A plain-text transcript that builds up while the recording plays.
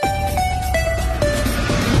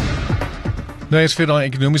Nou is vir daai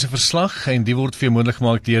ekonomiese verslag en die word vir jou moontlik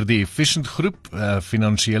gemaak deur die Efficient groep,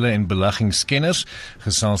 finansiële en beleggingskenners.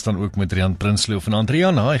 Gesels dan ook met Riaan Prinsloo vanaand.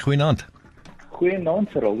 Riaan, hi, goeienaand. Goeienaand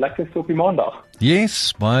vir al, lekker so op die maandag.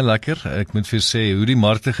 Yes, baie lekker. Ek moet vir jou sê hoe die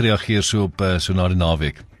markte gereageer so na die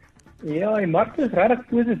naweek. Ja, die markte is regtig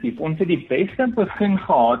positief. Ons het die beste begin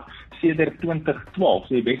gehad sedert 2012,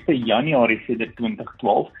 so die beste Januarie sedert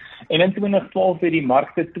 2012. En in 2012 het die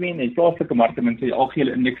markte die plaaslike markte met die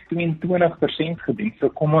algehele indeks 22% gedoen. So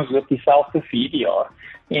kom ons loop dieselfde vir hierdie jaar.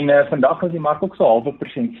 En vandag is die mark ook so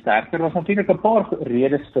 0,5% sterker. Er was natuurlik 'n paar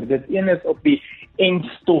redes vir dit. Een is op die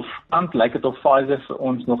enstofkant, lyk dit of Pfizer vir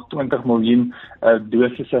ons nog 20 miljoen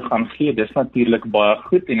dosisse gaan gee. Dis natuurlik baie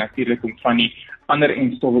goed en natuurlik om van die ander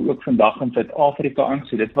enstowwe ook vandag in Suid-Afrika aan,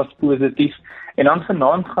 so dit was positief. En dan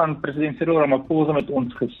vanaand gaan president Cyril Ramaphosa met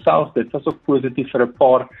ons gesels. Dit was ook positief vir 'n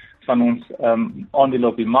paar van ons aandele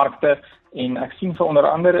op die markte. En ek sien vir onder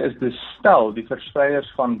andere is Stel, die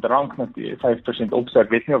verspreiders van drank natuurlik 5% op. So ek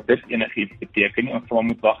weet nie of dit enigiets beteken nie. Ons sal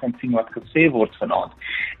moet wag en sien wat gesê word vanaand.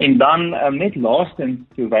 En dan net laastens,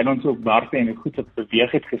 terwyl ons op markte en goed op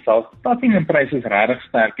beweeg het gesels, platinumpryse is regtig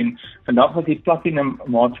sterk en vandag was die platinum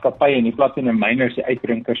maatskappye en die platinum miners die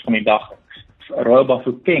uitbrinkers van die dag. Royal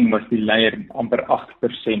Bafokeng was die leier amper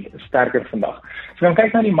 8% sterker vandag. So dan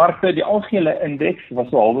kyk na die markte, die algehele indeks was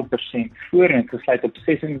so 0,5% voor en het gesluit op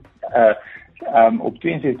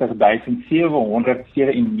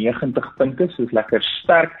 62.797 punte, so is lekker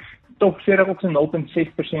sterk. Top 40 ook so 0,6%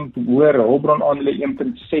 hoër, hulpbron aandele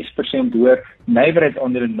 1,6% hoër, nywerheid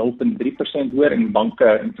aandele 0,3% hoër en banke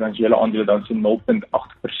en finansiële aandele dan so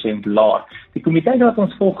 0,8% laer. Die komitee wat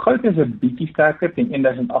ons volg, goud is 'n bietjie sterker teen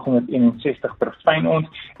 1861 per fyn ons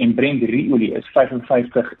en Brent ruolie is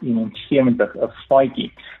 55,71 'n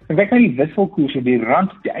faadjie. Dan kyk na die wisselkoerse, die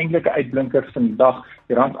rand die eintlike uitblinker vandag,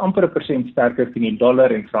 die rand amper 1% sterker teen die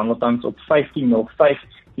dollar en verhandel tans op 15.05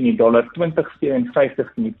 teen die dollar,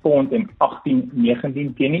 20.54 teen die pond en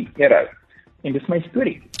 18.19 teen die euro. En dis my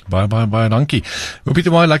storie. Baie dankie. Hoop jy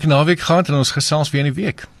 'n baie lekker naweek gehad en ons gesels weer in die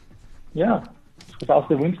week. Ja, gesels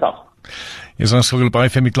die Woensdag. Is ons so baie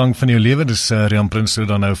vir my klank van jou lewe. Dis Riaan Prinsloo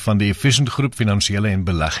dan nou van die Efficient groep finansiële en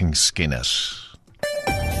beleggingskenners.